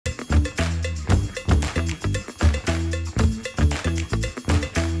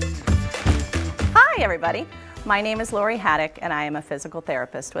everybody. My name is Lori Haddock and I am a physical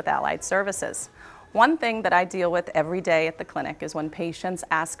therapist with Allied Services. One thing that I deal with every day at the clinic is when patients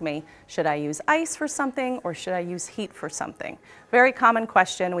ask me, should I use ice for something or should I use heat for something? Very common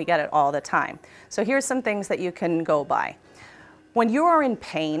question, we get it all the time. So here's some things that you can go by. When you are in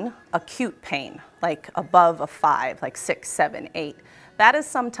pain, acute pain, like above a 5, like 6, 7, 8, that is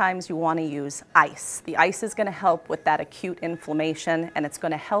sometimes you want to use ice. The ice is going to help with that acute inflammation and it's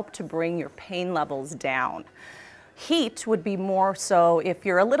going to help to bring your pain levels down. Heat would be more so if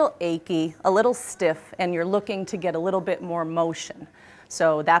you're a little achy, a little stiff, and you're looking to get a little bit more motion.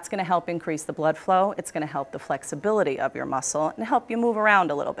 So that's going to help increase the blood flow, it's going to help the flexibility of your muscle and help you move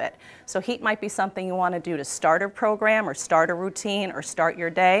around a little bit. So heat might be something you want to do to start a program or start a routine or start your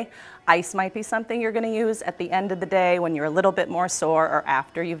day. Ice might be something you're going to use at the end of the day when you're a little bit more sore or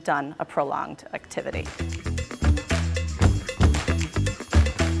after you've done a prolonged activity.